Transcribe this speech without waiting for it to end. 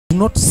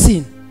not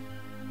sin.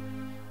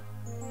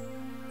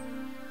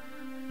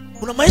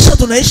 Kuna maisha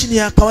tunaishi ni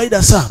ya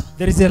kawaida sana.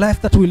 There is a life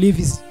that we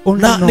live is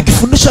only normal. Na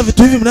nikifundisha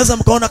vitu hivi mnaweza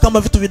mkaona kama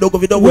vitu vidogo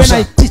vidogo sana.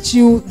 When I teach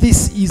you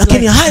this is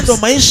lakini haya ndio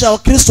maisha wa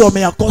Kristo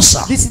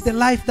wameyakosa. This is the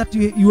life that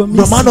you are missing.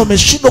 Ndio maana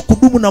umeshindwa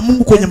kudumu na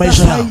Mungu kwenye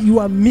maisha yako.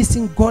 You are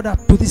missing God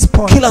up to this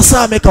point. Kila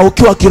saa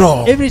umekaukiwa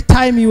kiroho. Every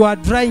time you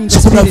are drying the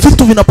kuna spirit.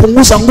 vitu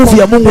vinapunguza nguvu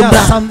ya Mungu ndani.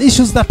 There are some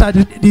issues that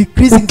are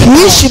decreasing.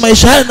 Ukiishi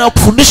maisha haya na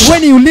kufundisha.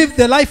 When you live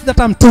the life that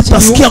I'm teaching you.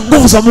 Utasikia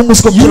nguvu za Mungu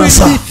ziko kila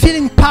saa. You will be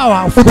feeling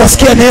power.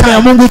 Utasikia neema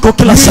ya Mungu iko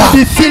kila saa. You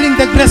will be feeling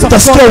the grace of God.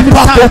 Utasikia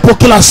upako upo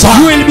kila saa.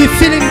 You will be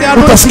feeling the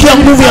anointing. Utasikia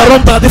nguvu ya Roho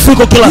Mtakatifu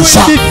iko kila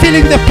saa. You will be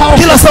feeling the power.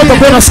 Kila saa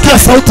utakuwa unasikia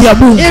sauti ya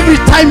Mungu. Every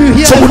time you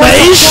hear the voice of God.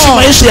 Unaishi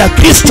maisha ya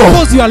Kristo.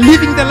 Because you are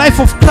living the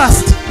life of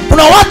trust.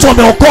 Kuna watu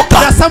wameokoka.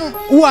 There are some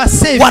who are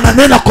saved.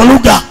 Wananena kwa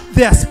lugha.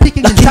 They are speaking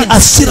in tongues. Lakini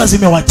hasira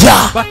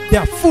zimewajaa. But they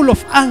are full of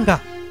anger.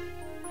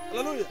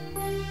 Hallelujah.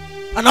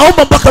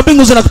 Anaomba mpaka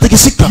mbingu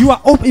zinakutikisika.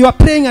 You are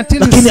praying until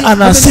lakini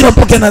ana hasira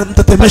mpaka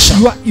anamtetemesha.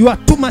 You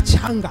are too much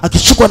hunger.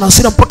 Akichukua na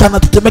hasira mpaka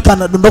anatetemeka,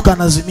 anadondoka,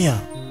 anazimia.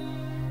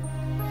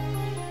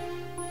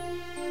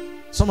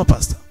 Soma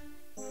pastor.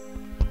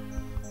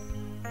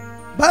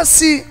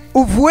 Basi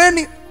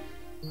uvueni,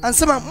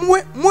 anasema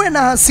muwe na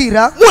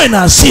hasira. Muwe na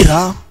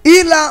hasira.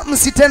 Ila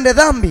msitende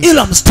dhambi.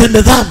 Ila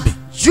msitende dhambi.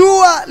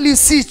 Jua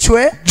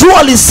lisichwe.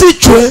 Jua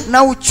lisichwe.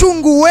 Na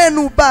uchungu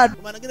wenu bado.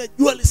 Maana nyingine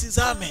jua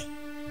lisizame.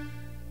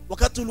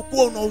 Wakati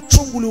ulikuwa una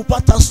uchungu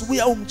uliupata asubuhi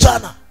au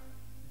mchana.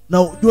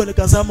 Na jua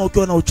likazama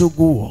ukiwa na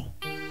uchungu huo.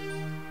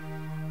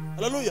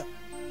 Haleluya.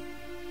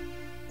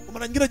 Kwa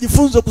maana nyingine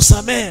jifunze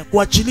kusamehe,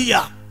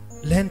 kuachilia.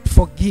 Learn to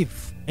forgive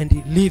and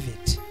leave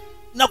it.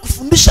 Na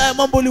kufundisha haya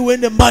mambo ili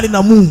uende mbali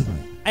na Mungu.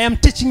 I am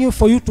teaching you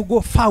for you to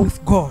go far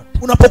with God.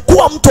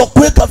 Unapokuwa mtu wa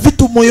kuweka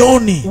vitu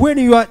moyoni. When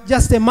you are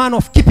just a man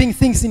of keeping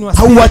things in your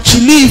spirit.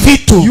 Hauachilii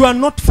vitu. You are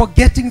not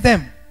forgetting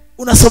them.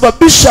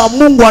 Unasababisha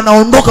Mungu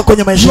anaondoka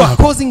kwenye maisha yako. You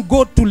are causing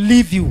God to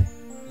leave you.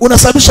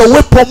 Unasababisha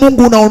uwepo wa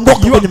Mungu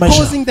unaondoka kwenye maisha.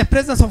 You are causing the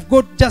presence of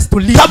God just to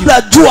leave you.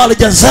 Kabla jua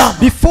halijazama.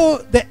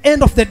 Before the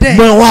end of the day.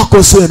 Moyo wako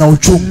usiwe na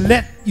uchungu.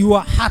 Let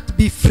your heart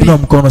be free. Ndio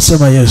mkono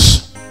sema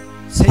Yesu.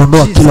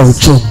 Ondoa kila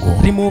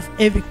uchungu. Remove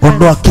every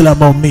ondoa kila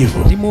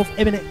maumivu. Remove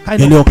every kind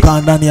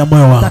yaliyokaa ndani ya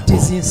moyo wangu. that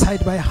is inside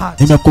my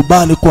heart.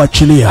 Nimekubali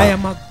kuachilia. I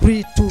am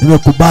agreed to.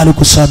 Nimekubali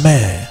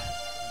kusamehe.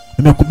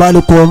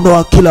 Nimekubali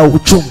kuondoa kila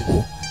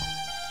uchungu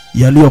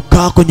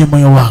yaliyokaa kwenye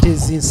moyo wangu. That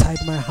is inside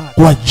my heart.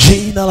 Kwa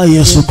jina la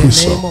Yesu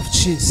Kristo. In the name of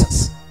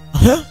Jesus.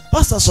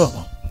 Pastor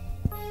soma.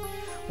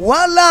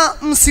 Wala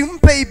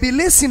msimpe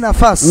ibilisi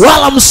nafasi.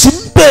 Wala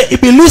msimpe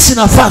ibilisi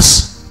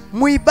nafasi.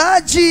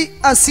 Mwibaji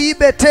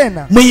asiibe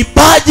tena.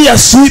 Mwibaji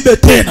asiibe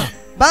tena.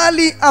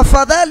 Bali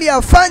afadhali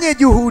afanye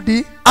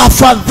juhudi.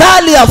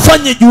 Afadhali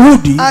afanye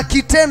juhudi.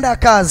 Akitenda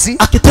kazi.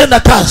 Akitenda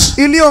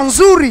kazi iliyo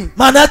nzuri.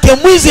 Maana yake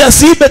mwizi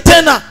asiibe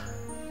tena.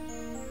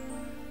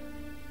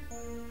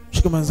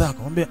 Shika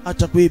mwenzako, mwambie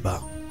acha kuiba.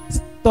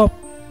 Stop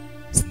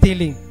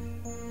stealing.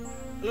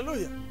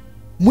 Hallelujah.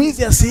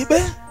 Mwizi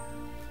asiibe.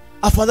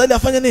 Afadhali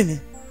afanye nini?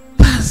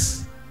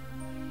 Kazi.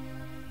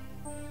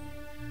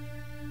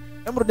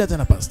 Emrudia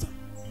tena pastor.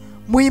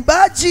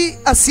 Mwibaji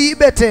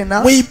asiibe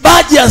tena.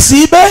 Mwibaji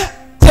asiibe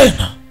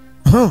tena.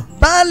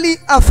 Bali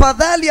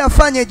afadhali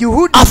afanye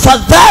juhudi.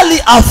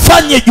 Afadhali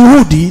afanye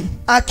juhudi.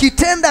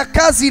 Akitenda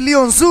kazi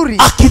iliyo nzuri.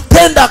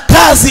 Akitenda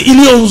kazi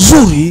iliyo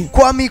nzuri.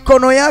 Kwa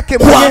mikono yake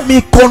mwenyewe. Kwa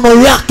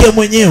mikono yake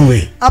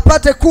mwenyewe.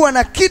 Apate kuwa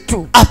na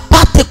kitu.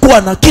 Apate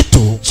kuwa na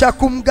kitu. Cha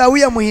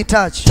kumgawia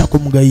mhitaji. Cha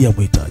kumgawia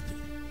mhitaji.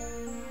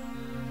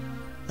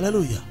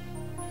 Haleluya.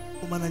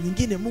 Kwa maana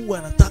nyingine Mungu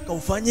anataka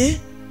ufanye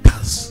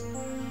kazi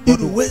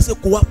ili uweze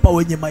kuwapa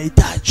wenye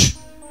mahitaji.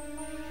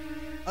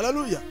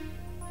 Haleluya.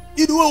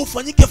 Ili wewe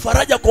ufanyike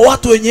faraja kwa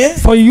watu wenye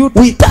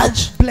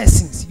uhitaji.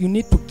 Blessings you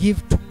need to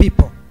give to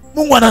people.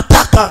 Mungu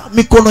anataka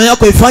mikono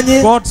yako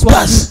ifanye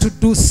kazi. To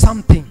do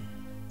something.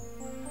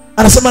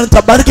 Anasema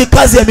nitabariki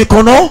kazi ya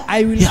mikono.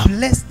 I will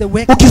bless the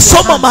work.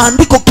 Ukisoma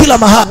maandiko kila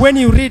mahali. When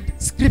you read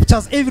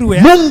scriptures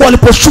everywhere. Mungu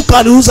aliposhuka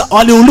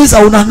aliuliza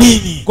una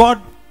nini? God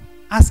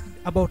asked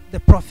about the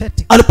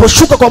prophetic.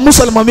 Aliposhuka kwa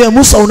Musa alimwambia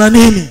Musa una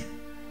nini?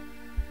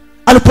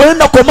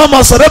 Alipoenda kwa mama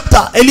wa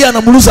Sarepta Elia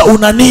anamuuliza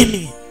una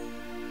nini?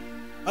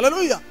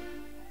 Haleluya.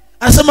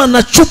 Anasema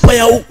na chupa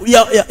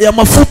ya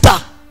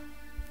mafuta.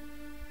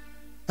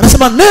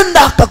 Anasema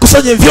nenda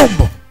kakusanye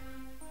vyombo.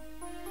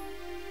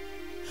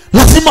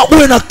 Lazima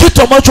uwe na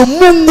kitu ambacho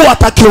Mungu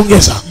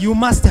atakiongeza. You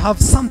must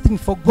have something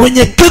for God.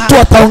 Mwenye kitu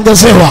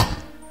ataongezewa.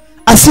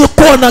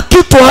 Asiyekuwa na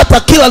kitu hata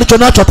kila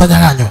alichonacho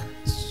atanyang'anywa.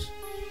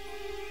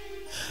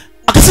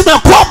 Akasema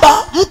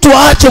kwamba mtu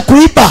aache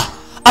kuiba.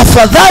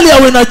 Afadhali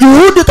awe na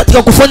juhudi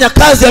katika kufanya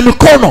kazi ya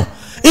mikono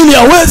ili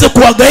aweze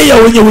kuwagaia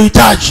wenye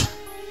uhitaji.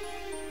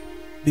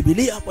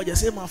 Biblia hapo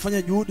hajasema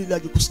afanye juhudi ili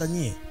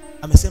ajikusanyie.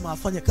 Amesema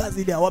afanye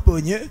kazi ili awape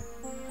wenye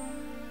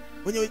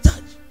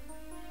uhitaji.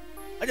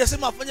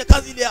 Hajasema afanye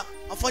kazi ili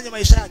afanye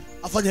maisha yake.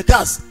 Afanye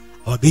kazi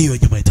awagaie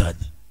wenye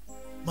mahitaji.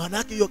 Maana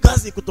yake hiyo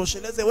kazi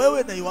ikutosheleze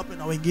wewe na iwape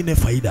na wengine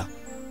faida.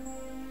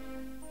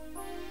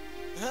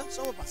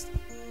 Soma pastor.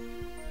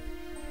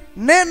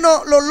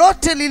 neno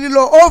lolote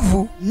lililo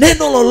ovu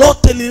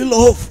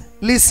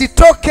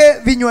lisitoke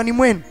vinywani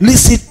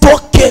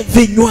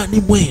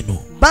mwenu,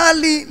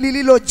 bali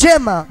lililo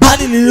jema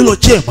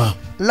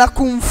la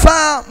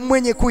kumfaa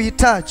mwenye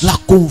kuhitaji,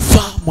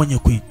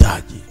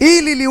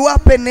 ili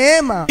liwape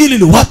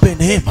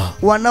neema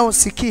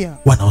wanaosikia.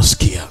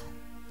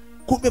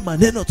 Kumbe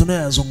maneno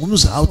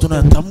tunayoyazungumza au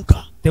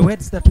tunayotamka, The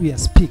words that we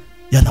speak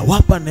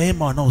yanawapa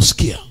neema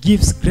wanaosikia.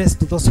 gives grace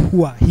to those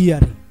who are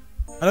hearing.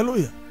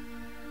 Hallelujah.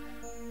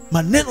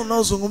 Maneno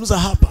unayozungumza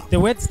hapa, The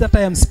words that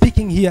I am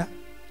speaking here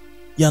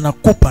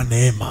yanakupa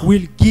neema.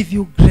 will give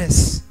you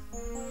grace.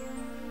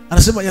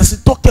 Anasema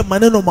yasitoke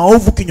maneno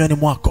maovu kinywani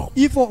mwako.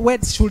 Evil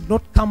words should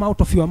not come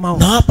out of your mouth.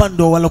 Na hapa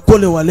ndo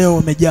walokole wa leo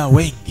wamejaa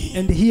wengi.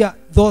 And here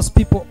those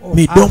people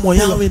midomo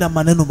yao ina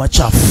maneno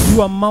machafu.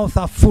 Your mouth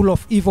are full of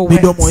evil words.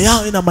 Midomo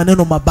yao ina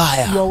maneno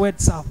mabaya. Your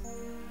words are.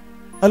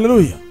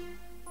 Hallelujah.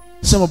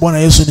 Sema Bwana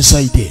Yesu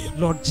nisaidie.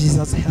 Lord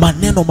Jesus help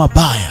maneno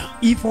mabaya,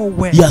 evil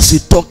words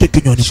yasitoke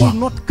kinywani should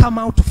mwako. not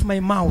come out of my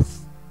mouth.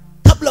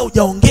 Kabla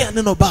hujaongea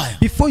neno baya,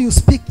 Before you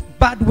speak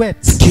bad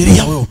words,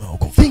 fikiria wewe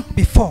umeokoka. think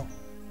before.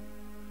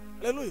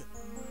 Hallelujah.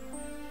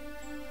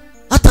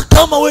 Hata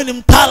kama wewe ni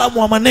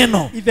mtaalamu wa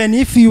maneno, Even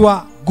if you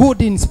are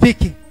good in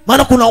speaking,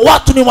 maana kuna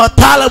watu ni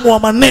wataalamu wa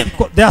maneno.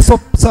 there are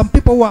some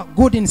people who are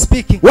good in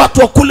speaking.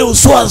 Watu wa kule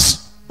Uswazi,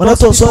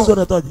 wanaitwa Uswazi,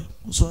 wanataje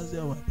Uswazi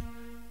hawa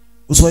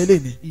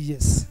Uswahilini?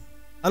 Yes.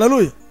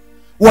 Hallelujah.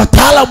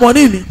 Wataalamu wa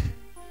nini?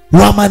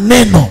 Wa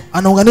maneno.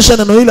 Anaunganisha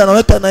neno hili,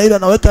 anaweka na hili,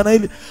 anaweka na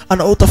hili,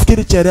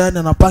 utafikiri cherehani,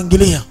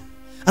 anapangilia.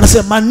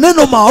 Anasema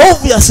maneno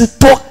maovu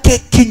yasitoke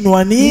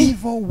kinywani.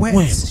 Evil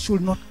words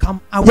should not come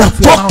out of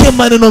your yatoke mouth.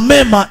 maneno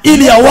mema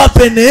ili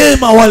awape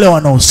neema wale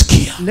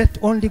wanaosikia. Let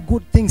only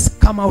good things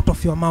come out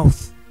of your mouth.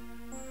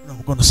 Na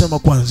unasema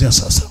kuanzia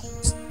sasa,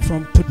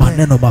 from today,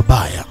 maneno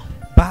mabaya,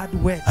 bad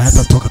words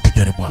hayatatoka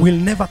kinywani mwangu.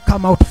 will never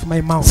come out of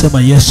my mouth.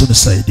 Sema Yesu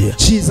nisaidie.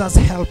 Jesus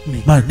help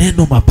me.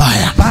 Maneno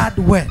mabaya, Bad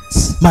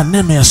words,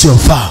 maneno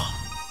yasiyofaa,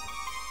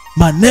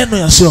 maneno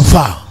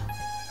yasiyofaa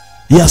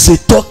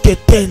yasitoke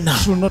tena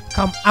should not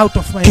come out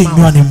of my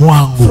kinywani mouth.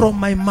 mwangu. From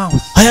my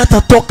mouth,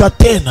 Hayatatoka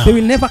tena they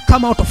will never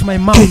come out of my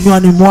mouth.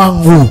 kinywani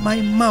mwangu.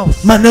 My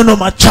mouth, Maneno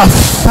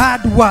machafu,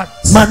 bad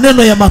words,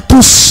 maneno ya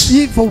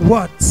matusi, evil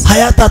words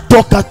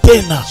hayatatoka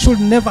tena should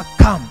never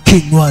come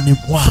kinywani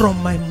mwangu.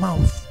 from my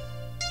mouth.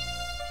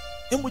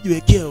 Hebu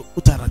jiwekee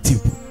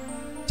utaratibu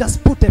Just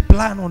put a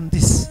plan on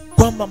this.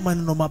 kwamba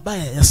maneno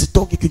mabaya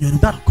yasitoke kinywani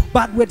mwako.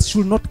 Bad words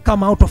should not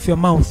come out of your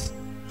mouth.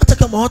 Hata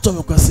kama watu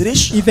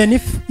wamekukasirisha, Even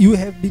if you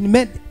have been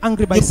made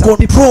angry by some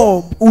people,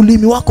 control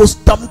ulimi wako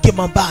usitamke you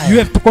mabaya.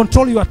 have to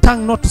control your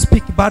tongue not to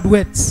speak bad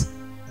words.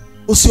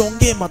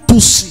 Usiongee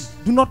matusi.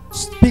 Do not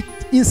speak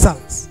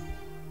insults.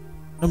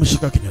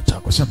 Umeshika kinywa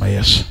chako, sema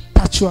Yesu.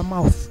 Touch your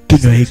mouth.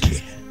 Kinywa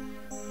hiki.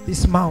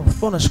 This mouth.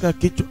 Mbona unashika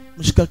kichwa?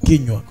 Umeshika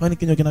kinywa. Kwani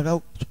kinywa kinakaa?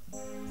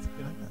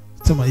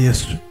 Sema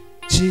Yesu.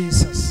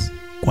 Jesus.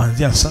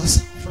 Kuanzia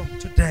sasa, From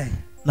today,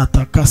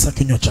 natakasa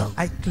kinywa changu.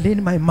 I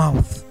clean my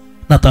mouth.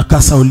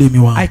 Natakasa ulimi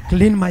wangu. I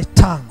clean my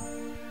tongue.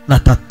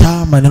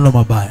 Nakataa maneno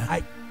mabaya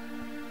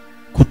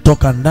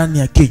kutoka ndani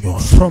ya kinywa,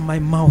 from my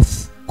mouth,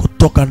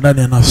 kutoka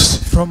ndani ya nafsi.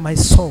 from my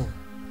soul.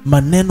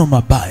 Maneno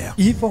mabaya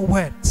Evil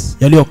words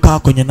yaliyokaa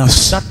kwenye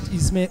nafsi, that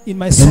is in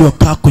my soul,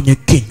 yaliyokaa kwenye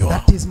kinywa,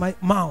 that is my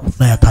mouth,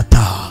 na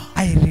yakataa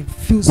I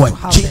refuse kwa to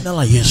have jina them.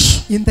 la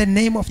Yesu. In the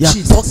name of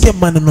Jesus, Yatoke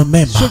maneno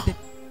mema should it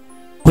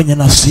kwenye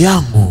nafsi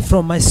yangu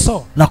from my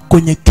soul, na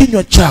kwenye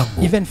kinywa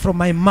changu, even from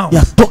my mouth,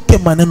 yatoke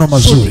maneno should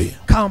mazuri,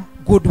 come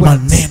good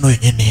words, maneno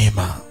yenye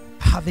neema.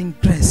 having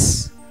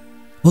grace.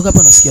 Wangapi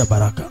wanasikia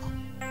baraka?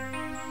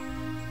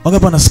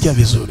 Wangapi wanasikia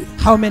vizuri?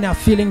 How many are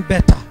feeling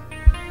better?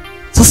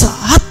 Sasa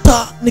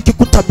hata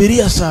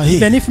nikikutabiria saa hii,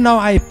 Even if now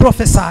I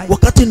prophesy,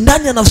 wakati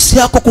ndani ya nafsi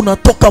yako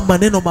kunatoka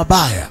maneno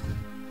mabaya,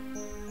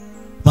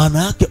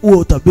 maana yake huo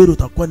utabiri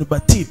utakuwa ni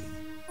batili.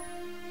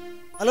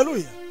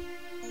 Haleluya.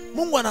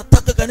 Mungu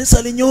anataka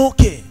kanisa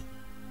linyooke,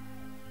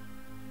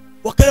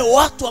 wakae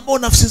watu ambao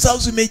nafsi zao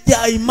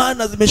zimejaa imani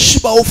na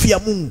zimeshiba hofu ya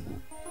Mungu,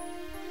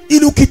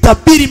 ili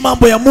ukitabiri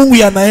mambo ya Mungu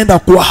yanaenda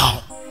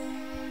kwao.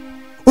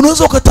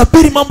 Unaweza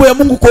ukatabiri mambo ya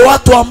Mungu kwa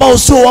watu ambao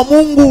sio wa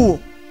Mungu.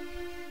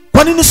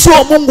 Kwa nini sio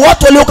wa Mungu?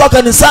 Watu waliokaa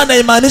kanisani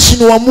haimaanishi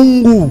ni wa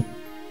Mungu.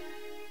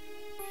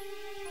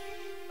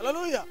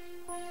 Haleluya.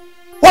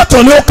 Watu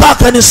waliokaa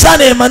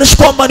kanisani haimaanishi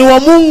kwamba ni wa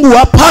Mungu.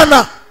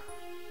 Hapana.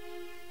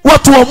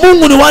 Watu wa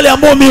Mungu ni wale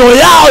ambao mioyo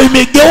yao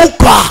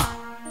imegeuka,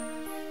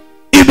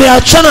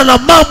 imeachana na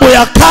mambo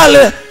ya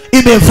kale,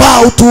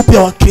 imevaa utu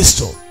upya wa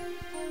Kristo.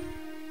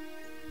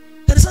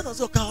 Kanisani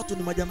wazokaa watu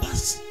ni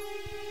majambazi,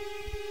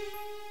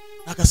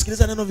 na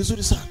akasikiliza neno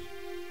vizuri sana.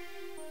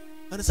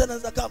 Kanisani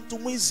anaweza kaa mtu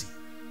mwizi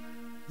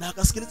na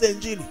akasikiliza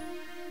injili,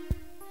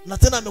 na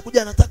tena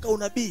amekuja anataka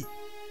unabii.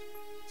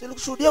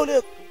 Silikushuhudia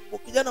yule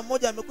kijana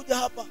mmoja amekuja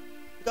hapa,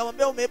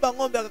 nikamwambia umeiba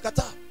ng'ombe,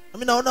 akakataa. Na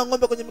mimi naona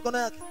ng'ombe kwenye mikono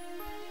yake,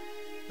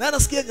 na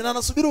anasikia na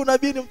anasubiri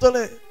unabii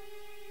nimtolee.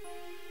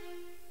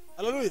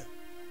 Haleluya.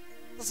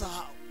 Sasa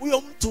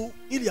huyo mtu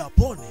ili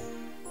apone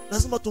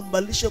lazima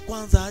tumbadilishe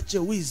kwanza, aache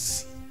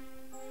wizi.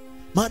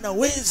 Maana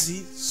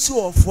wezi sio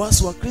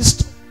wafuasi wa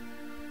Kristo.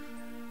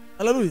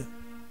 Haleluya.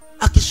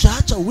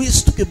 Akishaacha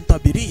wizi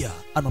tukimtabiria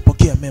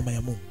anapokea mema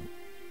ya Mungu.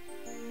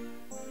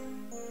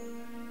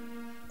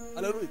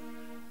 Haleluya.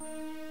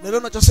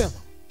 Unaelewa ninachosema?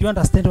 Do you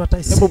understand what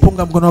I say? Hebu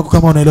punga mkono wako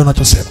kama unaelewa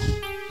ninachosema.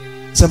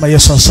 Sema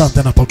Yesu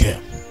asante napokea.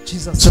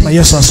 Jesus. Sema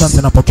Yesu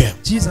asante napokea.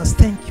 Jesus,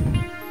 thank you.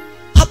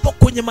 Hapo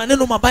kwenye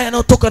maneno mabaya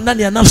yanayotoka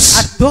ndani ya nafsi.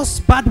 At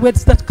those bad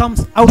words that comes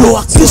out ndio of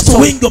Wakristo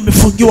wengi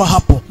wamefungiwa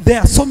hapo. There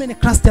are so many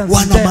Christians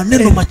wana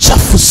maneno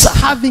machafu sana.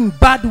 Having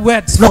bad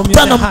words from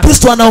your heart.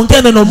 Mkristo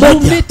anaongea neno moja. You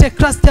meet a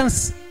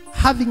Christians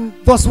having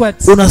those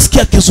words.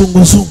 Unasikia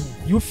kizunguzungu.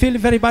 You feel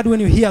very bad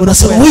when you hear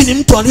unasema huyu ni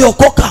mtu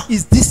aliyeokoka.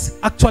 Is this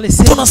actually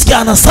saying? Tunasikia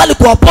anasali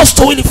kwa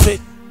Apostle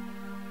Wilfred.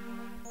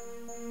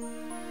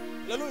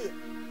 Haleluya.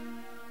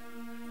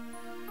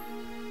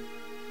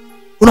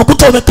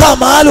 Unakuta umekaa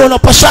mahali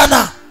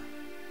wanapashana.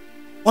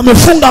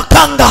 Wamefunga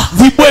kanga,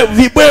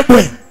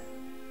 vibwebwe.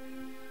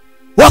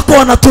 Wako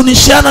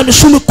wanatunishiana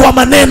misuli kwa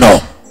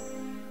maneno.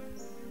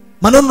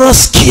 Maneno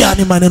unasikia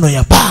ni maneno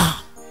ya baa.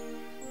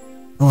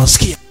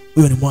 Unasikia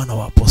huyo ni mwana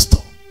wa Apostle.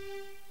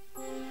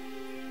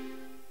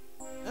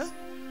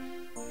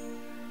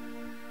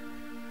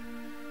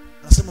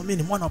 Anasema mimi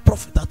ni mwana wa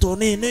prophet,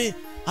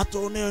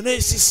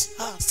 atuonee sisi.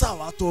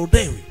 Sawa,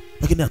 atuonewe,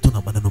 lakini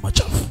hatuna maneno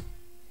machafu.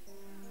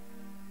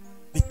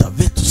 Vita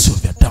vyetu sio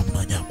vya damu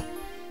na nyama.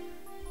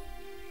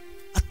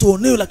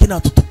 Atuonewe lakini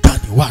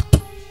hatutukani watu.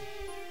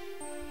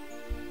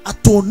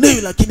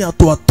 Atuonewe lakini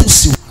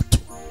hatuwatusi watu.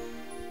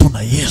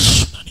 Tuna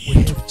Yesu ndani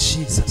yetu.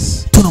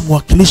 Jesus.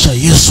 Tunamwakilisha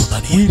Yesu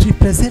ndani yetu. We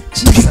represent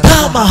Jesus.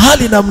 Tukikaa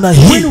mahali namna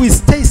hii, when we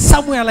stay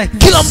somewhere like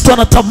this, kila mtu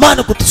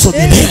anatamani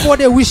kutusogelea.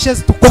 Everybody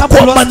wishes to come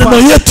kwa maneno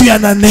yetu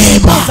yana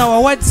neema.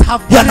 Our words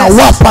have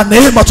yanawapa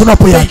neema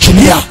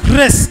tunapoyaachilia.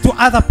 Grace to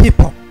other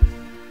people.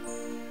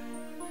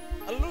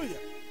 Haleluya.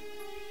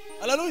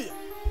 Haleluya.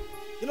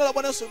 Jina la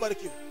Bwana Yesu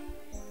libarikiwe.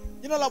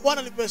 Jina la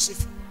Bwana lipewe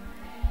sifa.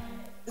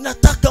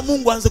 Ninataka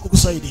Mungu aanze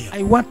kukusaidia.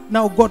 I want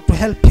now God to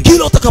help you.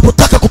 Kila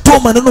utakapotaka kutoa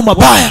maneno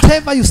mabaya,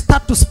 whenever you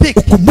start to speak,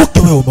 ukumbuke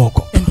wewe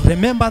umeokoka. And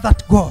remember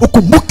that God.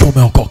 Ukumbuke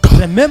umeokoka.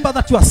 Remember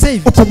that you are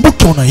saved.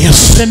 Ukumbuke una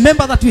Yesu.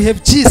 Remember that you have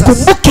Jesus.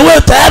 Ukumbuke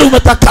wewe tayari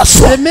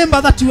umetakaswa.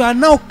 Remember that you are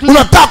now clean.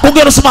 Unataka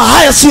kuongea unasema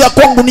haya si ya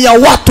kwangu, ni ya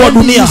watu wa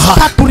dunia hapa.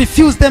 Start to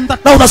refuse them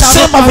that. Na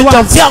unasema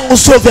vita vyangu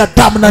sio vya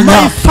damu na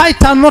nyama. My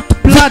fight are not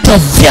blood. Vita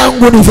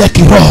vyangu ni vya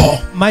kiroho.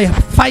 My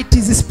fight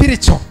is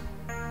spiritual.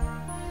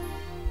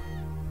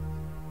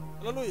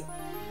 Hallelujah.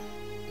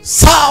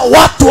 Saa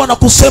watu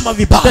wanakusema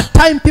vibaya. The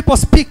time people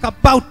speak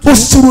about you,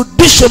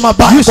 usirudishe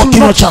mabaya kwa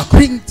kinywa chako.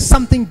 Bring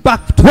something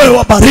back to wewe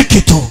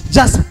wabariki tu.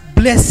 Just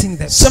blessing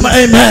them. Sema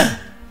amen.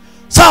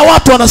 Saa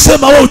watu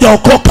wanasema wewe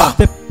hujaokoka.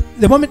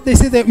 The moment they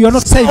say that you are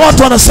not saved.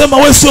 Watu wanasema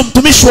wewe sio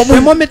mtumishi wa Mungu.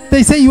 The moment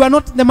they say you are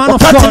not the man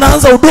of God. Wakati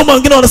naanza huduma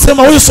wengine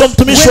wanasema wewe sio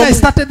mtumishi wa Mungu. When I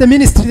started the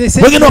ministry they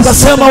said wengine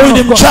wakasema wewe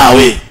ni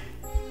mchawi.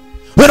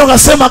 Wengine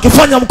wakasema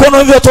akifanya mkono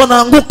hivyo tu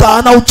anaanguka,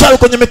 ana uchawi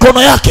kwenye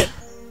mikono yake.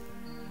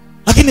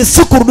 Lakini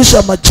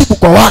sikurudisha majibu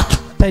kwa watu.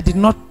 I did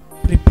not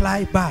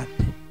reply bad.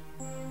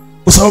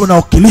 Kwa sababu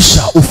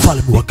nawakilisha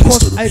ufalme wa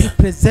Kristo duniani. I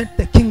represent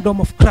the kingdom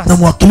of Christ.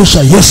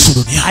 Namwakilisha Yesu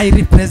duniani. I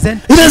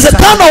represent.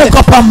 Inawezekana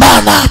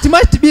ukapambana. It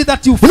might be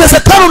that you.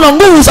 Inawezekana una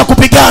nguvu za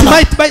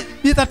kupigana. It might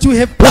be that you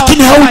have.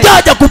 Lakini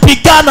haujaja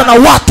kupigana na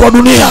watu wa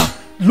dunia.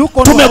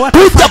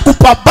 Tumekuja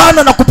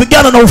kupambana na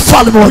kupigana na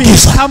ufalme wa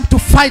giza.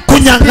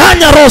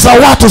 Kunyang'anya roho za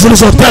watu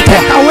zilizotekwa.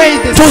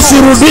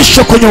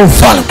 Tusirudishwe kwenye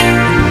ufalme.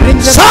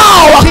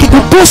 Sawa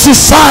wakikutusi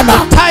sana,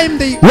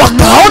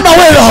 wakaona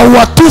wewe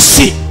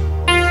hauwatusi,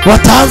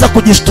 wataanza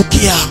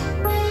kujishtukia.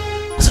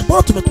 Sasa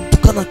mbona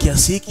tumetumtukana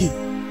kiasi hiki?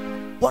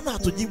 Mbona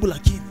hatujibu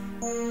lakini?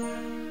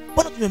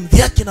 Mbona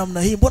tumemdhihaki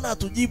namna hii? Mbona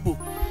hatujibu?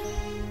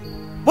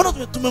 Mbona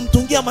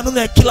tumemtungia maneno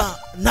ya kila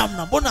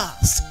namna? Mbona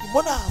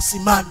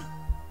simami?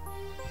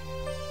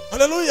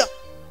 Haleluya.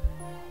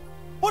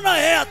 Mbona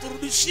yeye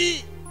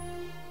haturudishi?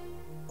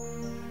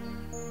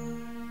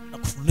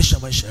 Kufundisha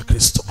maisha ya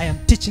Kristo. I am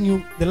teaching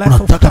you the life of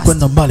Christ. Unataka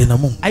kwenda mbali na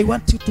Mungu. I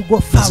want you to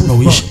go far. Lazima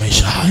uishi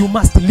maisha haya. You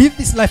must live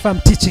this life I'm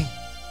teaching.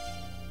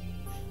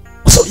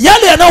 So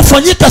yale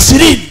yanayofanyika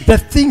sirini, the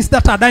things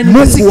that are done in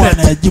the secret, Mungu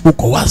anayajibu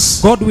kwa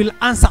wazi. God will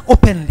answer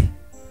openly.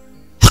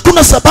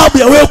 Hakuna sababu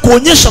ya wewe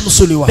kuonyesha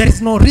msuli wako. There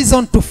is no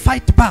reason to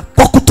fight back.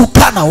 Kwa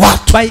kutukana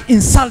watu. By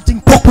insulting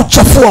people. Kwa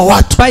kuchafua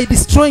watu. By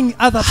destroying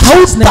other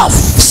people.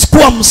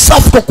 Hautakuwa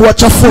msafi kwa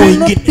kuwachafua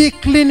wengine. Not be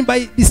clean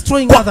by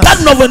destroying others. Kwa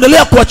kadri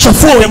unavyoendelea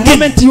kuwachafua wengine, the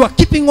moment you are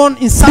keeping on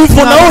insulting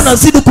others, ndivyo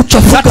unazidi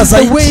kuchafuka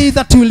zaidi. The way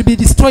that you will be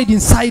destroyed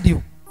inside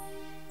you.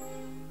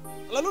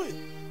 Hallelujah.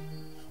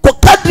 Kwa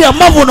kadri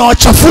ambavyo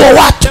unawachafua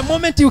watu, the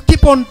moment you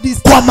keep on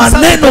kwa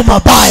maneno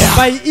mabaya,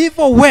 by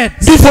evil words,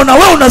 ndivyo na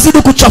wewe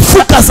unazidi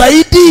kuchafuka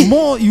zaidi.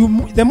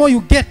 The more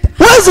you get.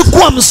 Huwezi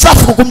kuwa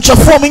msafi kwa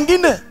kumchafua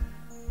mwingine.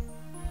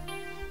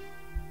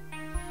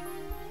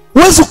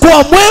 Huwezi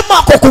kuwa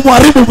mwema kwa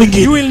kumharibu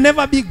mwingine. You will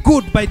never be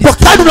good by kwa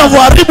kadri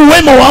unavyoharibu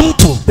wema wa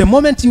mtu, the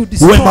moment you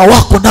destroy, wema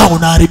wako nao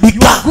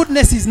unaharibika. Your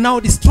goodness is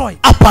now destroyed.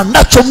 Hapa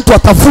ndacho mtu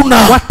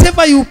atavuna.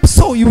 Whatever you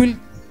sow you will.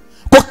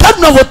 Kwa kadri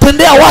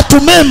unavyotendea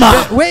watu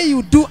mema, the way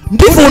you do,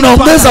 ndivyo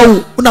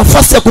unaongeza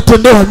nafasi ya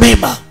kutendewa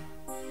mema.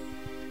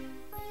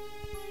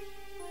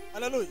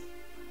 Haleluya.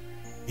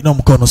 Inua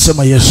mkono,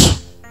 sema Yesu.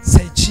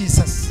 Say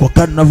Jesus. Kwa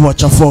kadri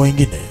ninavyowachafua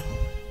wengine,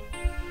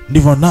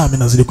 ndivyo nami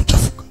nazidi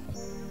kuchafuka.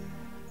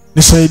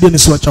 Nisaidie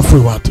nisiwachafue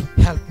watu.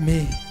 Help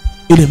me.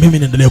 Ili mimi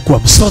niendelee kuwa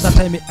msafi. So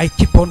that I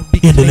keep on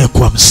being. Niendelee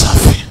kuwa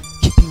msafi.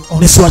 On.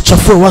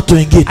 Nisiwachafue watu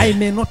wengine. I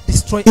may not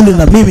destroy. Ili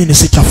na mimi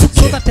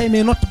nisichafuke. So that I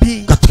may not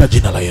be. Katika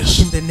jina la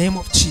Yesu. In the name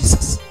of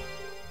Jesus.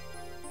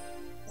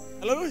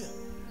 Haleluya.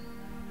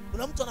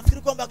 Kuna mtu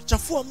anafikiri kwamba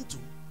akichafua mtu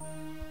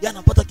yeye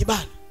anapata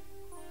kibali.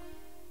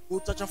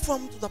 Utachafua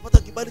mtu utapata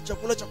kibali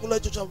chakula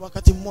hicho cha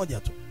wakati mmoja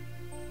tu.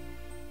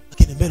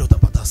 Lakini mbele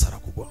utapata hasara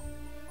kubwa.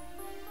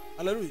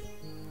 Haleluya.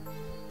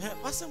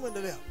 Basi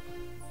muendelea.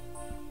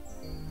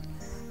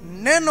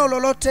 Neno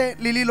lolote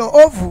lililo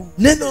ovu,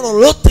 neno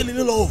lolote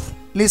lililo ovu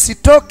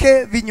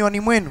lisitoke vinywani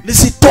mwenu,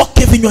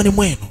 lisitoke vinywani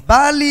mwenu,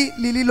 bali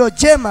lililo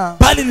jema,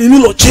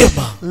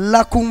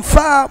 la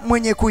kumfaa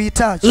mwenye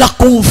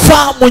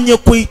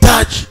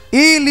kuhitaji,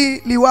 ili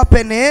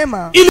liwape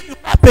neema,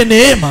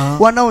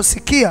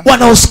 wanaosikia,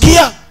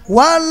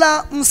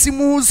 wala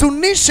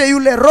msimuhuzunishe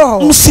yule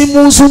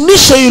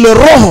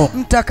roho,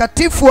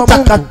 mtakatifu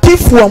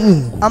wa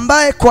Mungu,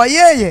 ambaye kwa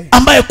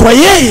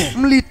yeye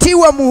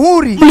mlitiwa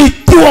muhuri,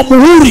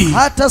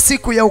 hata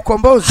siku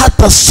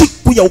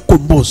ya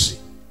ukombozi.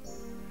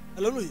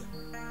 Haleluya.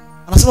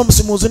 Anasema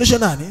msimuhuzunishe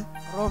nani?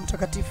 Roho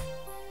Mtakatifu.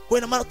 Kwa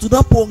ina maana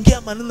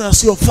tunapoongea maneno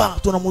yasiyofaa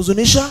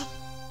tunamhuzunisha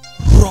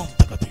Roho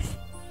Mtakatifu.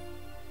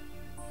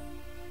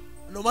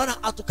 Ndio maana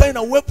hatukai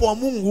na uwepo wa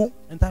Mungu,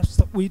 and that's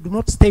we do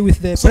not stay with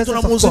the presence of God.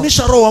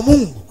 Tunamhuzunisha Roho wa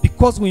Mungu,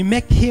 because we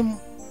make him.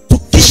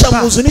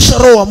 Tukishamhuzunisha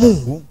Roho wa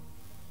Mungu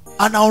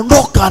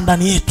anaondoka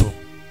ndani yetu.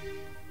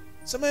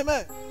 Sema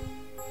amen.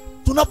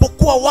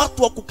 Tunapokuwa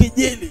watu wa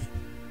kukejeli,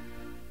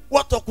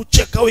 watu wa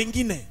kucheka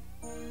wengine.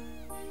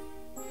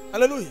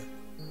 Haleluya.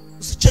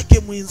 Usicheke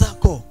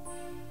mwenzako.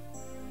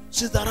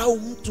 Usidharau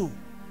mtu.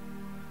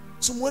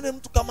 Usimuone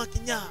mtu kama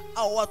kinyaa,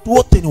 au watu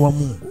wote ni wa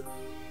Mungu.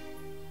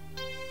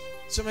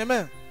 Sema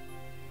amen.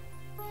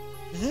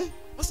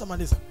 Basta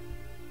maliza.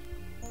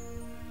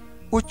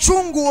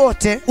 Uchungu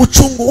wote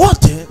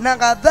na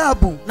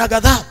ghadhabu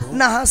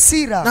na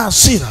hasira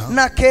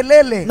na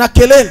kelele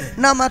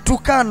na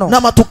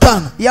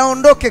matukano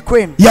yaondoke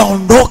kwenu.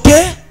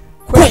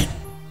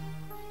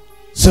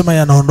 Sema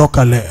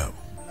yanaondoka leo.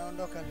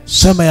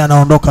 Sema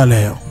yanaondoka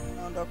leo.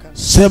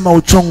 Sema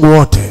uchungu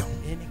wote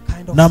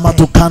na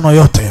matukano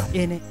yote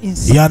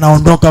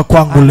yanaondoka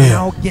kwangu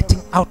leo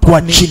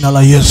kwa jina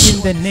la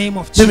Yesu.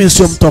 Mimi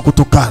sio mtu wa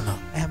kutukana.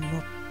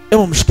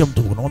 Hebu mshike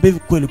mtu unamwambia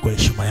hivi kweli kwa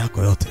heshima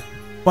yako yote.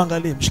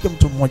 Kuangalia mshike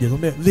mtu mmoja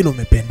mwambie vile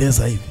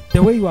umependeza hivi. The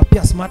way you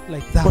appear smart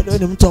like that. Kwa nini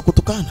ni mtu wa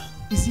kutukana?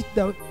 Is it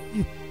that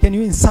can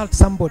you insult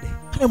somebody?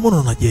 Kama mbona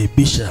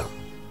unajaibisha?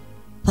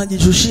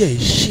 Unajishushia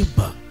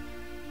heshima.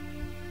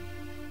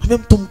 Kama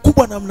mtu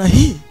mkubwa namna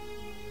hii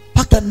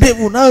paka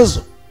ndevu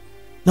nazo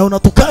na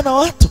unatukana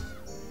watu.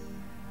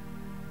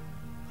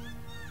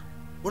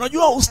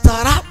 Unajua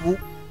ustaarabu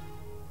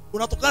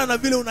unatokana na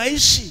vile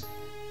unaishi.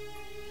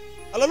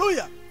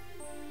 Haleluya.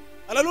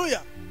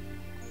 Haleluya.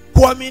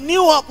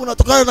 Kuaminiwa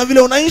kunatokana na vile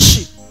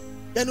unaishi.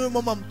 Yaani wewe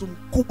mama mtu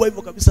mkubwa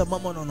hivyo kabisa,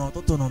 mama na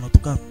watoto na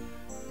unatukana.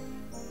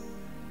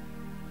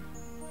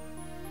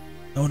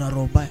 Na una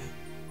roho mbaya.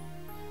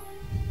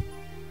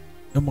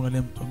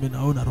 Mwangalie mtu ambaye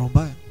anaona roho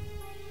mbaya.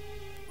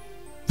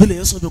 Vile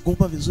Yesu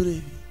amekuumba vizuri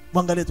hivi.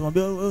 Mwangalie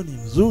tumwambie wewe ni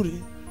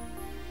mzuri.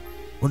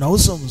 Una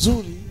uso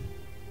mzuri.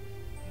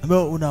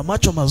 Ambaye una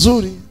macho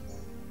mazuri.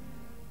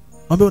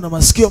 Ambaye una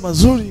masikio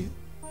mazuri.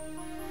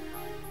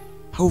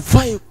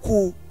 Haufai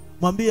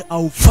mwambie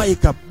haufai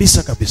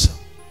kabisa.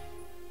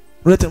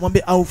 Ulete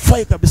mwambie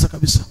haufai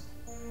kabisa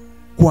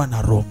kuwa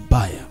na roho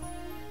mbaya.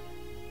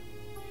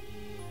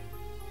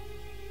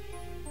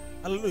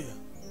 Haleluya.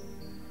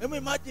 Hebu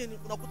imagine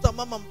unakuta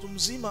mama mtu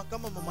mzima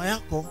kama mama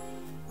yako,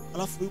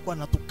 alafu yuko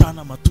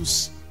anatukana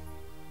matusi.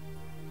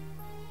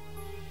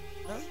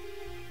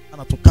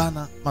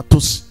 Anatukana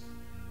matusi.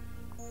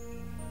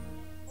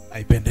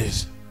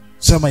 Haipendezi.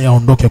 Sema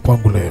yaondoke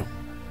kwangu leo.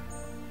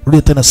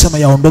 Rudia tena, sema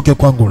yaondoke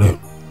kwangu leo.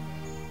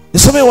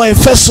 Nisome wa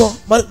Efeso,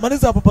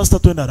 maliza hapo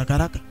pastor, twenda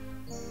haraka.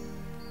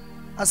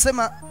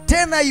 Asema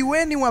tena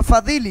iweni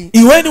wafadhili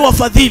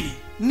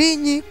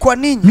ninyi kwa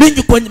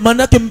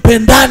maana yake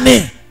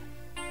mpendane.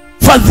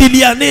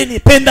 Fadhilianeni,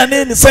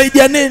 pendaneni,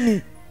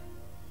 saidianeni.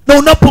 Na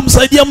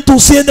unapomsaidia mtu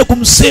usiende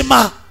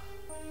kumsema.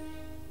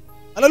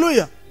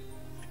 Haleluya.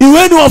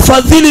 Iweni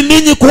wafadhili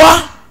ninyi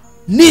kwa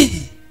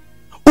ninyi.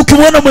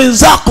 Ukimwona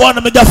mwenzako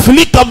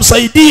amegafilika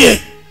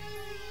msaidie.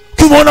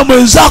 Ukimwona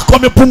mwenzako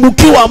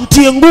amepungukiwa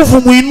mtie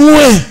nguvu,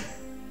 muinue.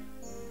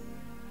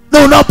 Na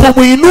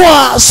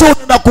unapomuinua sio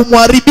unaenda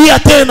kumharibia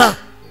tena.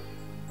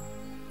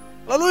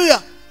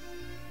 Haleluya.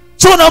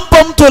 Sio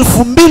unampa mtu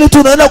 2000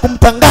 tu unaenda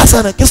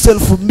kumtangaza na kesi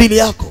 2000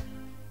 yako.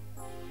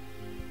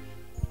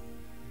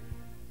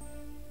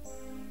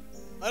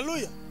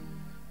 Haleluya.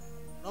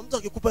 Na mtu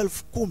akikupa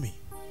 10,000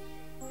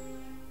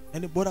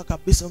 Yaani bora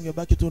kabisa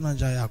ungebaki tu na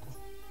njaa yako.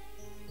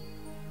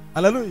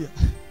 Haleluya.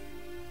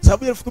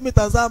 Sababu 10,000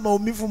 tazama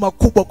maumivu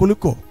makubwa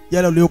kuliko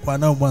yale uliyokuwa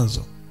nayo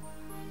mwanzo.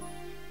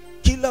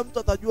 Kila mtu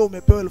atajua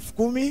umepewa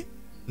 10,000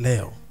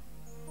 leo.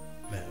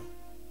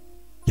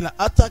 Kila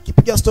hata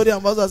akipiga story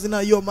ambazo hazina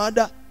hiyo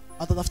mada,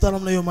 atatafuta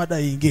namna hiyo mada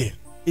iingie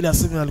ili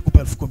aseme alikupa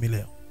 10,000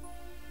 leo.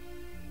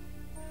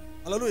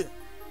 Haleluya.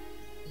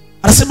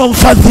 Anasema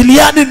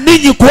mfadhiliane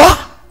ninyi kwa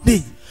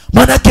ninyi.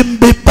 Maana yake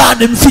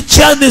mbebane,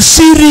 mfichane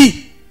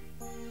siri.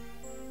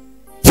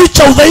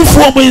 Ficha udhaifu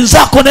wa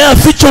mwenzako na yeye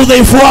afiche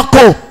udhaifu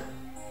wako.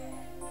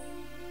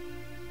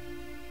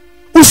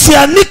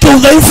 Usianike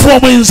udhaifu wa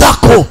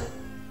mwenzako.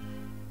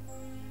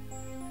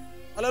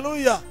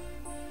 Haleluya.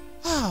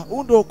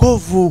 Huu ndio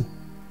wokovu.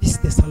 This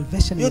is the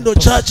salvation. Hiyo ndio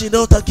church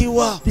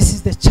inayotakiwa. This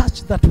is the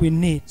church that we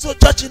need. Sio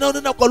church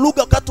inayonena kwa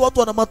lugha wakati watu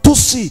wana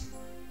matusi.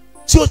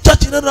 Sio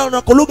church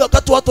inayonena kwa lugha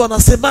wakati watu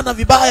wanasemana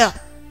vibaya.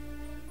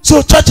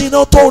 Sio church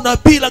inayotoa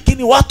unabii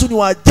lakini watu ni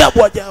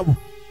waajabu ajabu.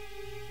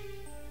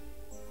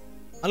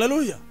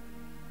 Haleluya.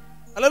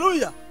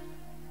 Haleluya.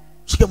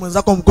 Shika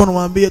mwenzako mkono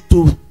mwambie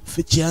tu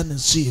fichiane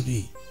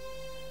siri.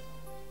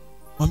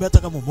 Mwambie hata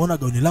kama umeona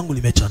gauni langu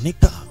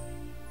limechanika.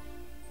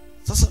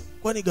 Sasa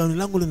kwani gauni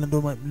langu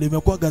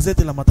limekuwa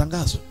gazeti la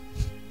matangazo?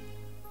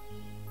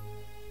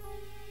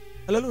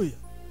 Haleluya.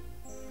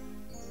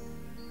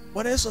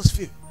 Bwana Yesu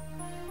asifiwe.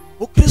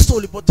 Ukristo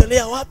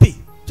ulipotelea wapi?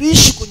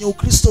 Tuishi kwenye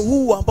Ukristo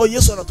huu ambao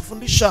Yesu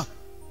anatufundisha.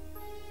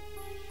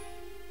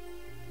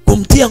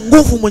 Kumtia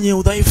nguvu mwenye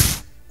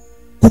udhaifu,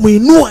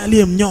 kumuinua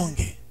aliye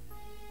mnyonge.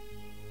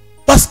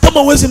 Basi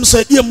kama uwezi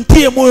msaidia,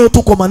 mtie moyo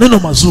tu kwa maneno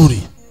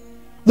mazuri.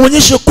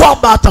 Muonyeshe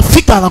kwamba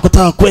atafika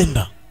anakotaka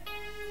kwenda.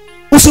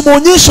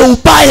 Usimuonyeshe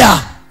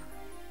ubaya.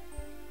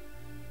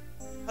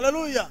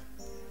 Haleluya.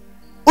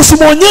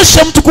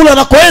 Usimuonyeshe mtu kule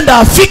anakoenda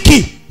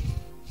afiki.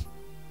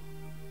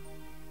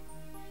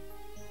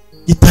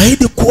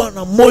 Jitahidi kuwa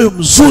na moyo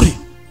mzuri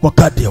kwa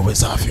kadri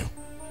uwezavyo.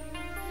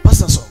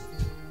 Pastor so.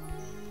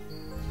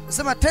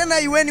 Sema tena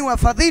iweni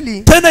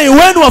wafadhili. Tena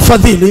iweni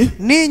wafadhili.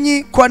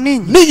 Ninyi kwa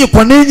ninyi. Ninyi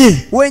kwa ninyi.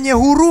 Wenye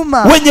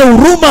huruma. Wenye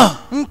huruma.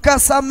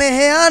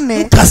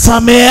 Mkasameheane.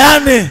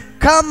 Mkasameheane.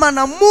 Kama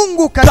na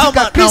Mungu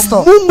katika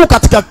Kristo. Kama Mungu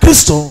katika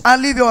Kristo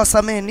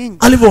alivyowasamehe ninyi.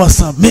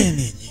 Alivyowasamehe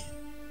ninyi.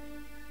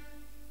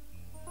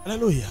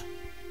 Haleluya.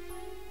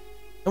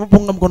 Hebu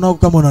punga mkono wako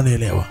kama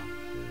unanielewa.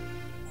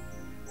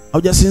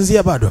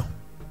 Haujasinzia bado?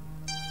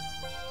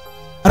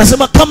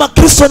 Anasema kama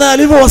Kristo naye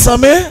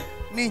alivyowasamehe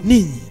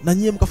ninyi, na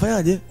nyinyi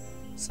mkafanyaje?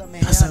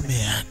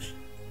 Sameheane.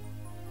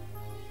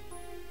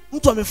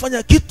 Mtu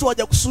amefanya kitu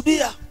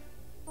hajakusudia,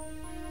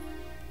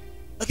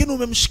 lakini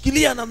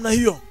umemshikilia namna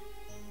hiyo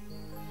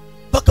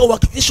mpaka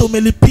uhakikishe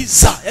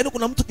umelipiza. Yaani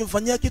kuna mtu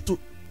kimfanyia kitu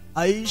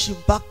aishi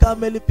mpaka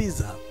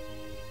amelipiza.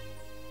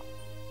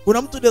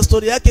 Kuna mtu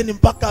desturi yake ni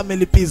mpaka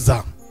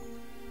amelipiza.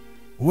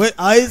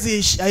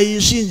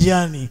 Aishi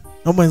njiani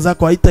na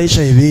mwenzako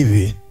haitaisha hivi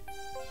hivi.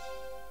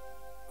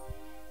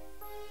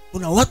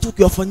 Kuna watu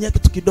ukiwafanyia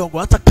kitu kidogo,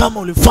 hata kama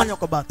ulifanya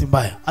kwa bahati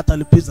mbaya,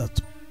 atalipiza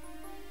tu.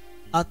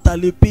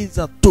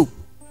 Atalipiza tu.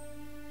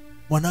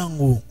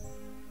 Mwanangu,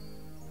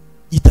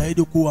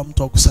 jitahidi kuwa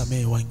mtu wa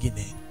kusamehe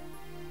wengine.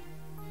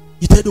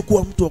 Jitahidi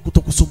kuwa mtu wa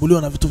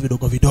kutokusumbuliwa na vitu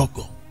vidogo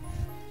vidogo.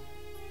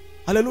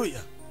 Haleluya.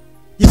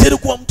 Jitahidi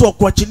kuwa mtu wa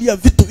kuachilia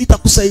vitu,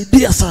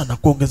 itakusaidia sana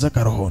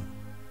kuongezeka rohoni.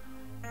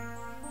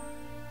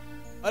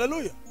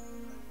 Haleluya.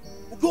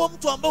 Ukiwa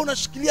mtu ambaye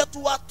unashikilia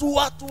tu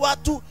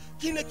watu,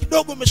 kile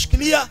kidogo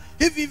umeshikilia,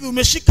 hivi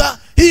umeshika,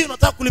 hii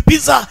unataka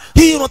kulipiza,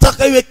 hii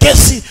unataka iwe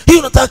kesi, hii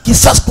unataka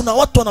kisasi. Kuna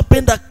watu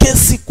wanapenda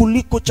kesi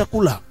kuliko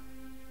chakula.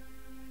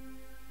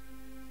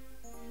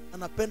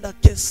 Anapenda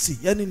kesi,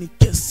 yani ni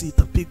kesi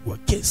itapigwa,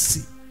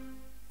 kesi.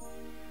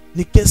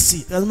 Ni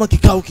kesi, lazima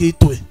kikao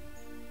kiitwe.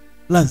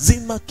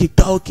 Lazima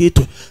kikao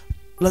kiitwe.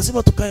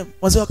 Lazima tukae,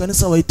 wazee wa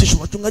kanisa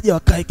waitishwe, wachungaji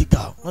wakae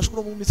kikao.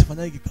 Nashukuru Mungu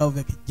sifanyaje kikao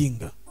vya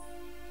kijinga.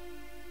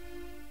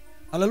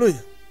 Haleluya.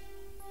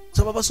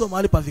 Sababu sio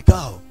mahali pa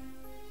vikao.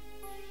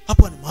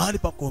 Hapa ni mahali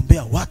pa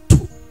kuombea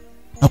watu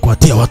na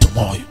kuwatia watu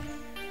moyo.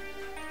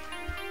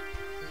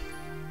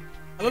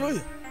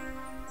 Haleluya.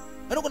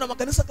 Yaani kuna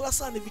makanisa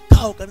klasani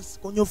vikao, kanisa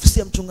kwenye ofisi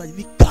ya mchungaji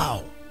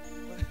vikao.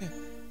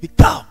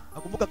 Vikao.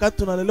 Nakumbuka wakati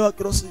tunalelewa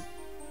Kirosi.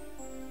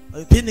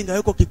 Pindi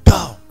ngayoko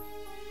kikao.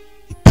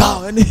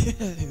 Vikao, yani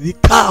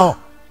vikao.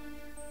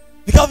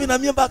 Vikao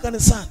vinamia mpaka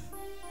kanisani.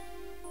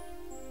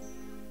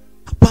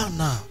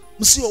 Hapana,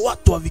 msio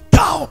watu wa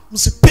vikao,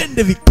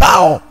 msipende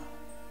vikao.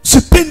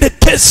 Msipende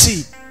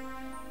kesi.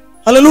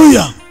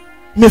 Haleluya.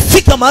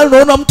 Imefika mahali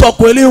unaona mtu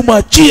akuelewi,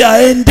 mwachie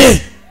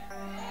aende.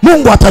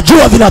 Mungu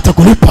atajua vile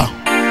atakulipa.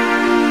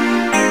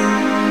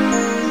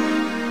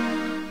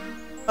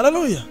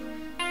 Haleluya.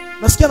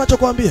 Nasikia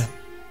anachokuambia.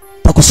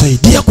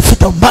 Takusaidia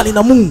kufika mbali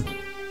na Mungu.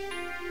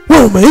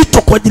 Wewe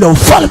umeitwa kwa ajili ya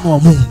ufalme wa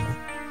Mungu.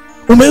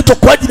 Umeitwa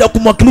kwa ajili ya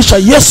kumwakilisha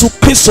Yesu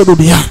Kristo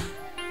duniani.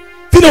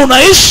 Vile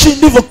unaishi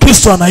ndivyo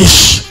Kristo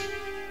anaishi.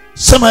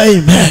 Sema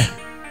amen.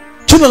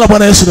 Jina la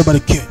Bwana Yesu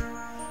libarikiwe.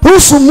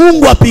 Ruhusu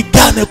Mungu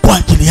apigane kwa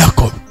ajili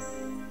yako.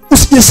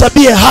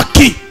 Usijihesabie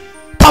haki.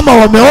 kama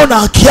wameona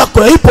haki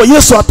yako ipo,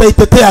 Yesu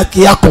ataitetea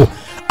haki yako,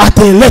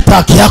 ataileta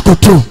haki yako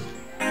tu.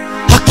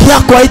 Haki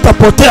yako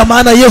haitapotea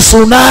maana Yesu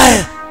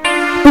unaye.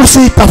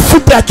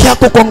 Usitafute haki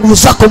yako kwa nguvu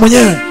zako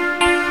mwenyewe.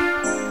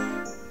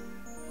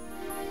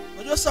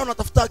 Unajua sasa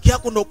unatafuta haki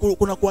yako ndio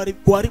kuna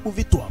kuharibu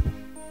vitu hapo.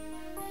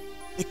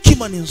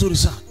 Hekima ni nzuri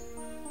sana.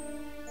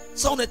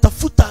 Sasa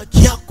unatafuta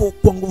haki yako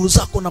kwa nguvu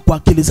zako na kwa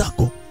akili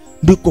zako,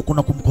 ndiko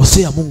kuna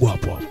kumkosea Mungu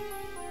hapo hapo.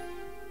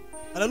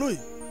 Haleluya.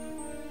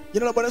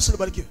 Jina la Bwana Yesu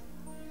libarikiwe.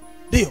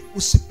 Ndio,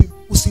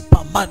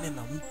 usipambane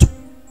na mtu.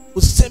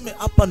 Usiseme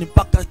hapa ni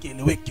mpaka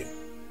kieleweke.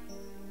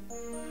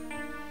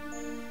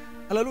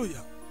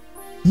 Haleluya.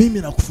 Mimi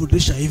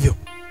nakufundisha hivyo.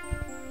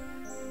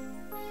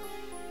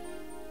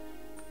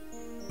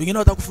 Wengine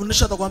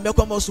watakufundisha, atakwambia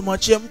kwamba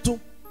usimwachie mtu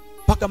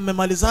mpaka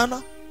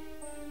mmemalizana.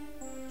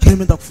 Mimi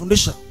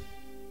nitakufundisha,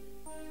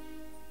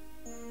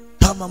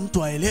 kama mtu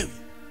haelewi,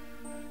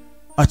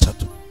 acha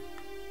tu.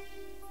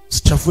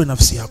 Usichafue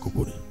nafsi yako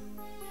bure.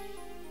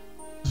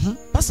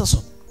 Pasa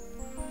soma.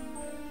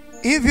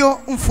 Hivyo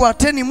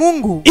mfuateni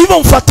Mungu. Hivyo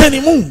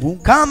mfuateni Mungu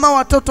kama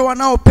watoto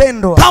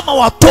wanaopendwa. Kama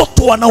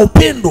watoto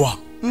wanaopendwa.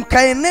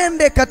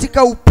 Mkaenende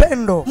katika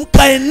upendo.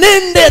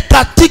 Mkaenende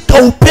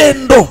katika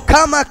upendo.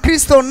 Kama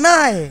Kristo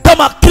naye.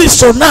 Kama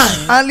Kristo naye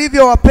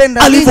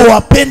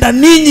alivyowapenda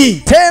ninyi.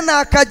 Tena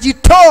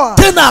akajitoa.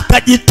 Tena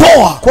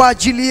akajitoa kwa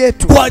ajili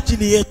yetu. Kwa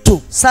ajili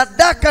yetu.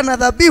 Sadaka na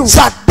dhabihu.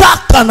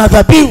 Sadaka na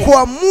dhabihu.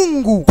 Kwa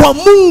Mungu. Kwa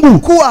Mungu.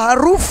 Kuwa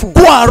harufu.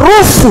 Kwa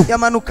harufu ya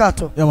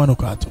manukato. Ya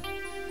manukato.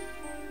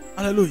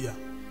 Haleluya.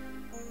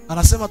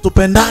 Anasema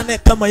tupendane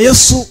kama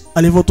Yesu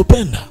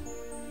alivyotupenda.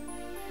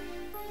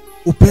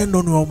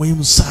 Upendo ni wa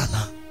muhimu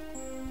sana.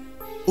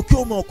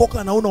 Ukiwa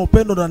umeokoka na una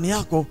upendo ndani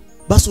yako,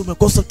 basi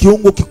umekosa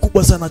kiungo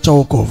kikubwa sana cha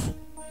wokovu.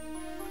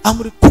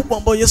 Amri kubwa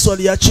ambayo Yesu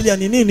aliachilia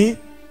ni nini?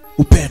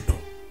 Upendo.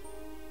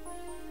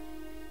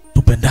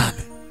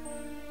 Tupendane.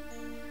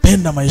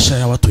 Penda maisha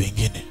ya watu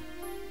wengine.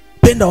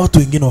 Penda watu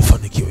wengine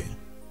wafanikiwe.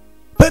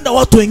 Penda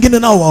watu wengine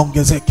nao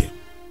waongezeke.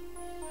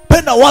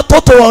 Penda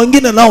watoto wa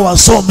wengine nao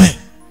wasome.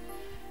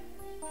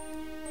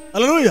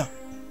 Haleluya.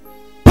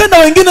 Penda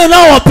wengine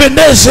nao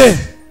wapendeze.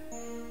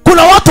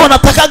 Kuna watu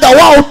wanatakaga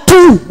wao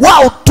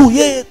tu,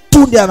 yeye tu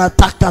ndiye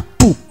anataka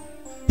tu.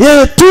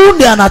 Yeye tu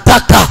ndiye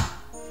anataka.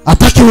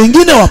 Hataki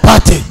wengine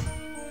wapate.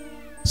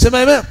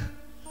 Sema amen.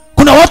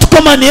 Kuna watu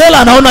kama ni hela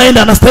anaona yeye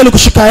anastahili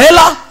kushika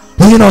hela,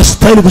 wengine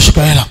hawastahili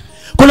kushika hela.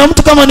 Kuna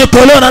mtu kama ni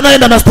kuolewa na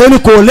yeye anastahili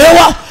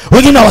kuolewa,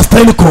 wengine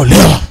hawastahili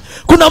kuolewa.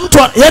 Kuna mtu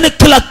yani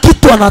kila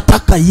kitu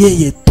anataka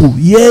yeye tu.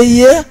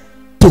 Yeye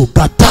tu.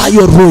 Kataa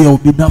hiyo roho ya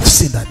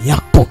ubinafsi ndani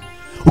yako.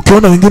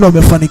 Ukiona wengine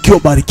wamefanikiwa,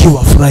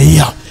 barikiwa,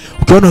 furahia.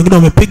 Ukiona wengine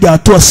wamepiga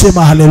hatua,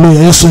 sema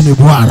haleluya, Yesu ni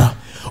Bwana.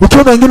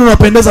 Ukiona wengine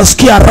wanapendeza,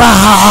 sikia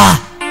raha.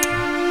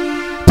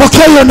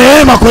 Pokea hiyo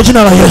neema kwa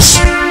jina la Yesu.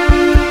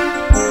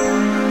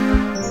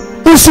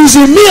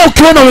 Usizimie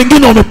ukiona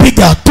wengine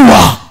wamepiga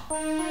hatua.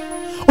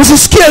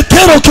 Usisikie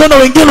kero ukiona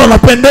wengine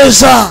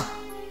wanapendeza.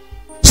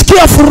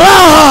 Sikia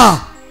furaha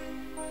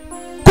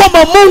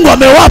kwamba Mungu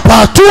amewapa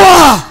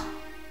hatua.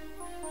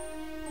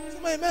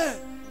 Sema amen.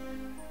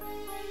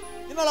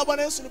 Jina la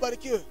Bwana Yesu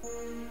libarikiwe.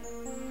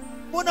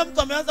 Mbona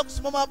mtu ameanza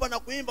kusimama hapa na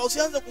kuimba,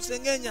 usianze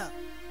kusengenya.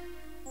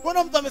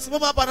 Mbona mtu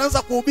amesimama hapa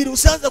anaanza kuhubiri,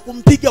 usianze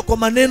kumpiga kwa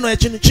maneno ya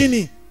chini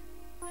chini.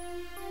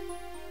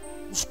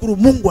 Mshukuru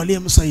Mungu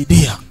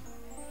aliyemsaidia,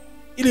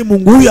 ili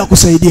Mungu huyu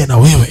akusaidie na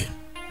wewe.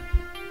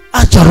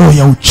 Acha roho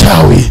ya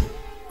uchawi.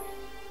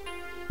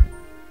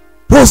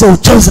 Roho za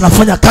uchawi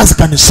zinafanya kazi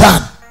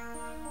kanisani.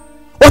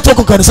 Watu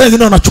wako kanisani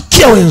wengine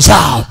wanachukia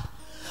wenzao.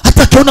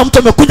 Hata kiona mtu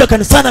amekuja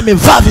kanisani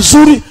amevaa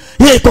vizuri,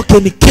 yeye kwake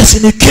ni kesi,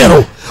 ni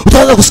kero.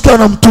 Utaanza kusikia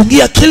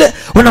wanamtungia kile,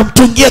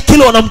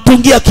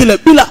 wanamtungia kile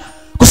bila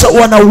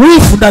kwa wana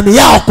wivu ndani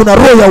yao. Kuna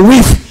roho ya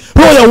wivu.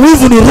 Roho ya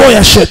wivu ni roho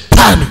ya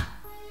shetani.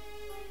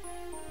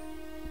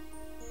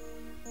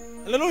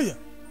 Haleluya.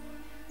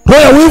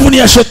 Roho ya wivu ni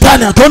ya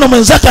shetani. Akiona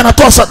mwenzake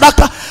anatoa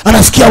sadaka,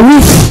 anasikia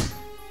wivu.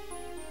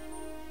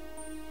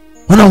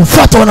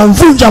 Wanamfuata,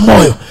 wanamvunja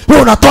moyo.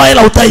 Wewe unatoa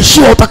hela,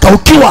 utaishiwa,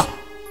 utakaukiwa.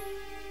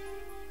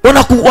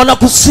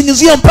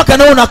 Wanakusingizia mpaka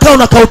na unakaa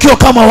unakaukiwa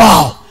kama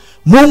wao.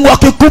 Mungu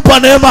akikupa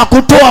neema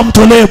kutoa,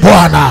 mtolee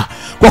Bwana,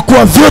 kwa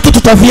kuwa vyote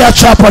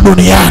tutaviacha hapa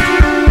duniani.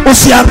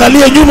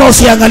 Usiangalie nyuma,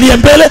 usiangalie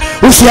mbele,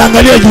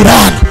 usiangalie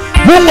jirani.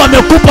 Mungu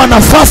amekupa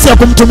nafasi ya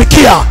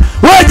kumtumikia.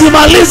 Wewe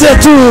jimalize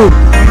tu.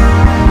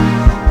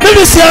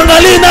 Mimi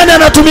siangalii nani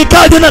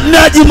anatumikaje,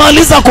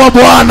 najimaliza kwa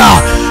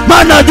Bwana.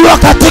 Maana najua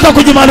katika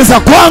kujimaliza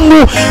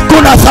kwangu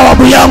kuna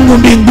thawabu yangu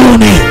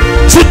mbinguni.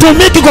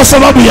 Situmiki kwa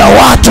sababu ya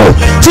watu.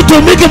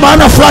 Situmiki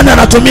maana fulani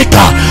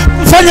anatumika.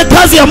 Mfanye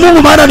kazi ya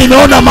Mungu maana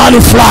nimeona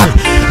mahali fulani.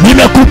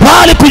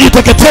 Nimekubali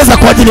kujiteketeza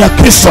kwa ajili ya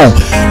Kristo.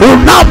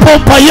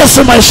 Unapompa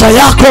Yesu maisha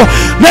yako,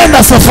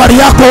 nenda safari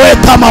yako wewe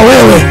kama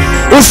wewe.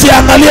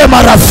 Usiangalie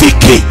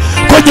marafiki.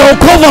 Kwenye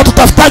wokovu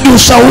hatutafutaji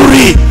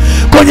ushauri.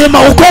 Kwenye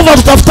wokovu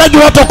hatutafutaji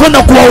watu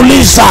kwenda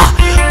kuwauliza.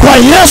 Kwa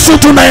Yesu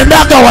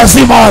tunaendaga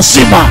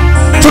wazima.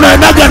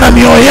 tunaendaga na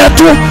mioyo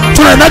yetu,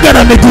 tunaendaga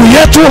na miguu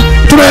yetu,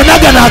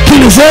 tunaendaga na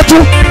akili zetu,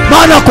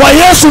 maana kwa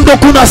Yesu ndo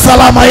kuna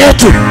salama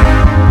yetu.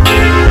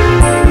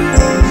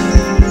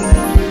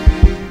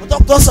 Unataka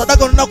kutoa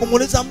sadaka, unaenda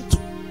kumuuliza mtu,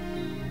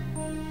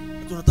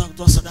 tunataka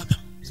kutoa sadaka,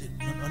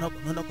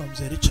 unaenda kwa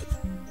mzee Richard.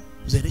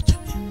 Mzee Richard,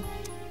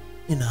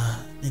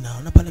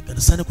 ninaona pale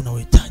kanisani kuna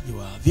uhitaji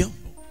wa vyombo,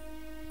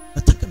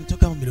 nataka nitoe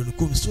kama milioni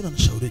 10, sio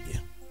unashaurije?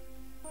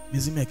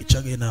 Mizimu ya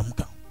Kichaga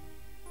inaamka.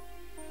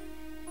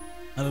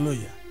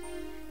 Haleluya.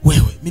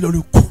 Wewe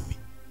milioni 10.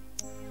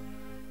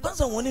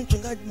 Kwanza muone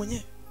mchungaji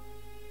mwenyewe.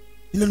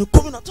 Milioni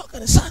 10 natoka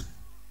kanisani.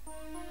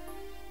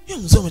 Hiyo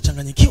mzee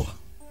umechanganyikiwa.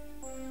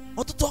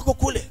 Watoto wako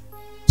kule.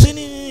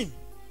 Sini.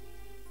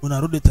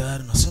 Unarudi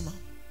tayari unasema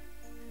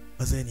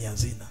wazee ni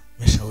hazina,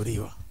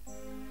 nimeshauriwa.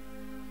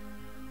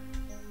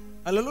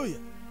 Haleluya.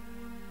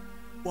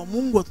 Kwa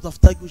Mungu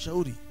atutafutaki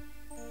ushauri.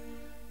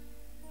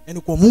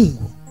 Yaani kwa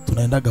Mungu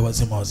tunaendaga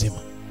wazima wazima.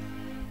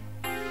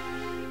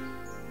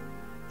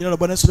 Jina la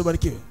Bwana Yesu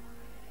libarikiwe.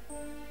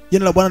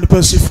 Jina la Bwana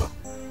lipewe sifa.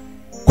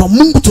 Kwa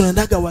Mungu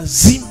tunaendaga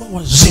wazima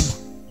wazima.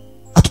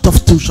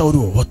 Hatutafuti ushauri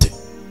wowote.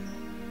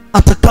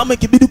 Hata kama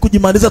ikibidi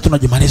kujimaliza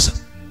tunajimaliza.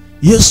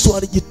 Yesu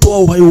alijitoa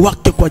uhai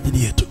wake kwa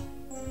ajili yetu.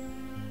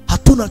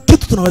 Hatuna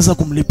kitu tunaweza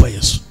kumlipa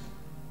Yesu.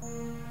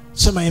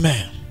 Sema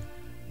amen.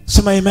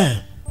 Sema amen.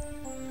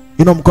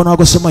 Ina mkono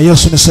wako, sema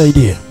Yesu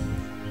nisaidie.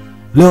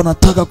 Leo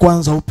nataka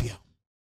kuanza upya.